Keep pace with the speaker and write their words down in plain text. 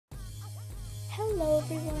Hello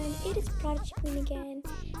everyone, it is Prodigy Queen again.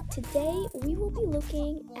 Today we will be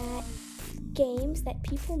looking at games that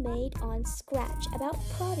people made on Scratch about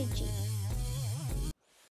Prodigy.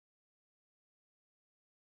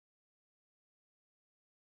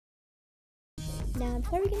 Now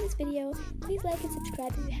before we begin this video, please like and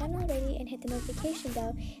subscribe if you haven't already and hit the notification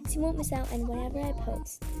bell so you won't miss out on whenever I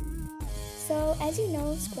post. So as you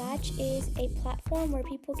know, Scratch is a platform where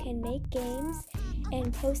people can make games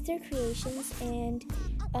and post their creations and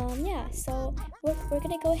so we're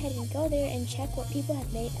gonna go ahead and go there and check what people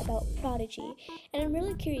have made about Prodigy. And I'm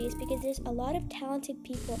really curious because there's a lot of talented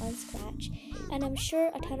people on Scratch and I'm sure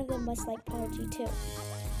a ton of them must like Prodigy too.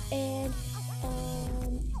 And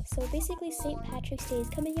so basically St. Patrick's Day is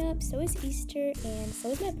coming up, so is Easter, and so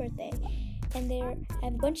is my birthday. And I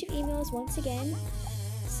have a bunch of emails once again.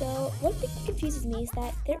 So one thing that confuses me is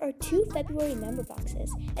that there are two February member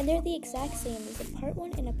boxes, and they're the exact same. There's a part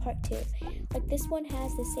 1 and a part 2. Like this one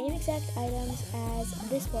has the same exact items as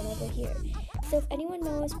this one over here. So if anyone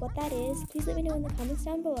knows what that is, please let me know in the comments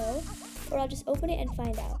down below, or I'll just open it and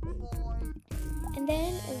find out. And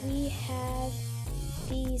then we have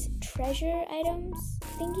these treasure items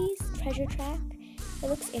thingies, treasure track. It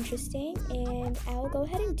looks interesting, and I'll go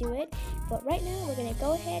ahead and do it. But right now, we're gonna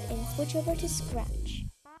go ahead and switch over to Scratch.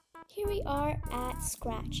 Here we are at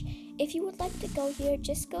Scratch. If you would like to go here,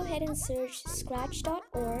 just go ahead and search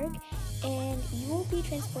scratch.org and you will be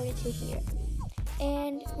transported to here.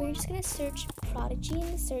 And we're just gonna search Prodigy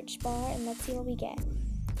in the search bar and let's see what we get.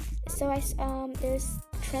 So there's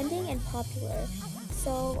trending and popular.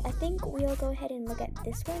 So I think we'll go ahead and look at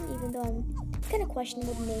this one, even though I'm kind of questioning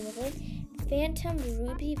the name of it. Phantom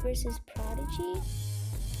Ruby versus Prodigy.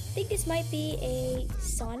 I think this might be a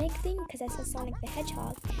Sonic thing because I saw Sonic the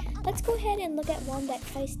Hedgehog. Let's go ahead and look at one that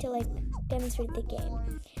tries to demonstrate the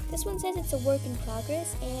game. This one says it's a work in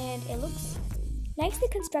progress and it looks nicely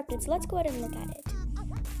constructed, so let's go ahead and look at it.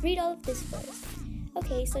 Read all of this first.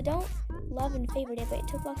 Okay, so don't love and favorite it, but it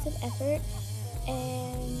took lots of effort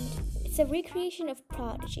and it's a recreation of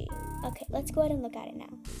Prodigy. Okay, let's go ahead and look at it now.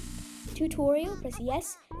 Tutorial, press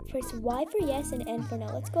yes, press Y for yes and N for no.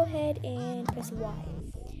 Let's go ahead and press Y.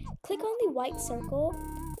 Click on the white circle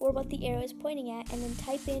or what the arrow is pointing at and then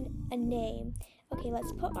type in a name. Okay,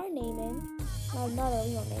 let's put our name in. No, not our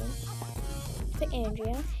real name. Put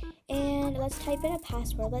Andrea. And let's type in a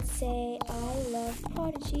password. Let's say I love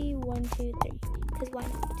Prodigy 123. Because why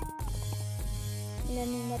not? And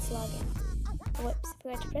then let's log in. Whoops,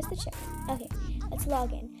 forgot to press the check. Okay, let's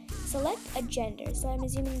log in. Select a gender. So I'm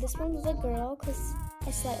assuming this one's a girl because I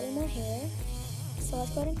have slightly more hair. So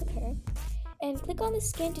let's go ahead and click her. And click on the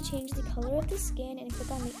skin to change the color of the skin and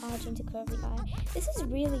click on the eye to curve the eye. This is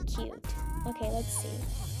really cute. Okay, let's see.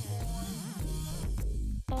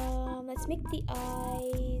 Let's make the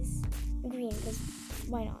eyes green because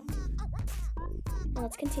why not? Now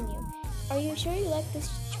let's continue. Are you sure you like this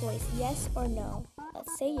choice? Yes or no?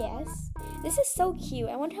 Let's say yes. This is so cute.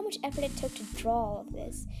 I wonder how much effort it took to draw all of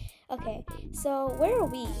this. Okay, so where are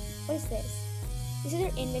we? What is this? This is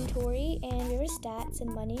our inventory, and we have our stats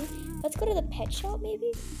and money. Let's go to the pet shop,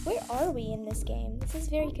 maybe? Where are we in this game? This is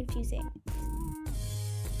very confusing.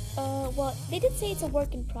 Well, they did say it's a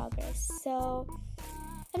work in progress, so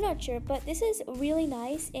I'm not sure, but this is really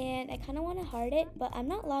nice, and I kind of want to heart it, but I'm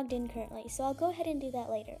not logged in currently, so I'll go ahead and do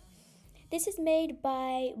that later. This is made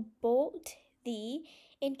by Bolt the,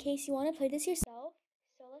 in case you want to play this yourself.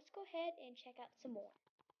 So let's go ahead and check out some more.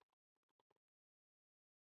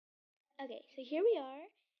 Okay, so here we are,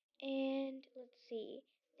 and let's see.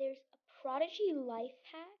 There's a Prodigy life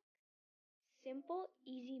hack, simple,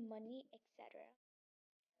 easy money, etc.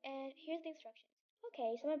 And here's the instructions.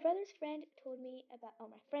 Okay, so my brother's friend told me about,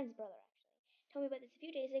 my friend's brother actually, told me about this a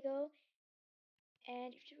few days ago,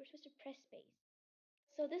 and we're supposed to press space.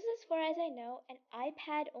 So this is, as far as I know, an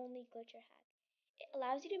iPad-only glitcher hack. It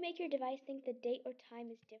allows you to make your device think the date or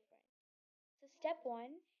time is different. So step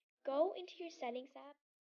 1, go into your settings app,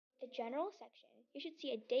 the general section. You should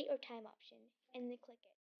see a date or time option, and then click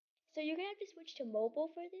it. So you're going to have to switch to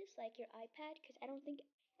mobile for this, like your iPad, because I don't think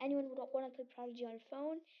anyone would want to play Prodigy on a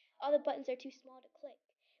phone. All the buttons are too small to click.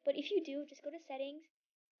 But if you do, just go to settings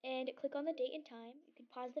and click on the date and time. You can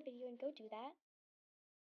pause the video and go do that.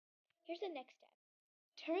 Here's the next step.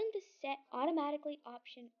 Turn the set automatically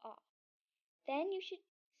option off. Then you should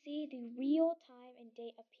see the real time and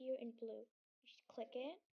date appear in blue. You should click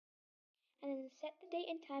it and then set the date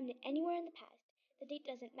and time to anywhere in the past. The date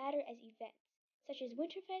doesn't matter as events, such as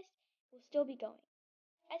Winterfest, will still be going.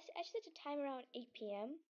 I set a time around 8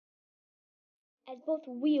 p.m. As both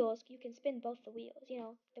wheels, you can spin both the wheels,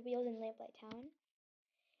 the wheels in Lamplight Town.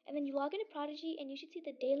 And then you log into Prodigy and you should see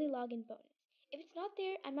the daily login bonus. If If it's not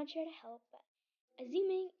there, I'm not sure how to help, but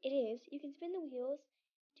assuming it is, you can spin the wheels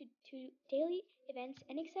to daily events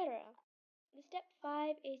and etc. The step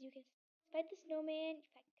 5 is you can fight the snowman,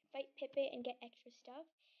 fight Pippet and get extra stuff,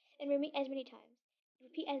 and repeat as many times.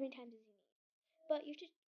 Repeat as many times as you need. But you should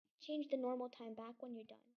change the normal time back when you're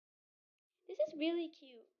done. This is really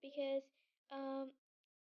cute because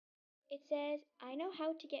it says, I know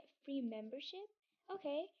how to get free membership.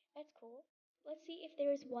 Okay, that's cool. Let's see if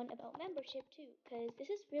there is one about membership too, because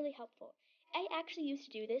this is really helpful. I actually used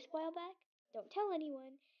to do this a while back. Don't tell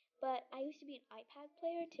anyone, but I used to be an iPad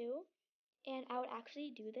player too, and I would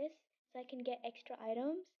actually do this so I can get extra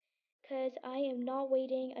items, because I am not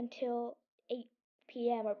waiting until 8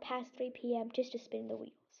 p.m. or past 3 p.m. just to spin the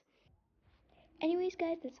wheels. Anyways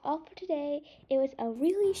guys, that's all for today. It was a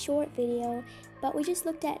really short video, but we just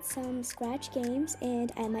looked at some Scratch games,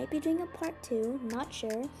 and I might be doing a part 2, not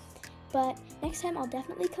sure. But next time I'll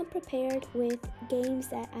definitely come prepared with games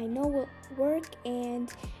that I know will work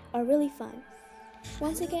and are really fun.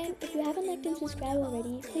 Once again, if you haven't liked and subscribed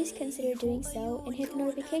already, please consider doing so and hit the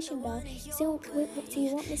notification bell so you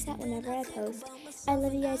won't miss out whenever I post. I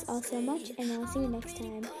love you guys all so much, and I'll see you next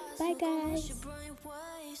time. Bye guys!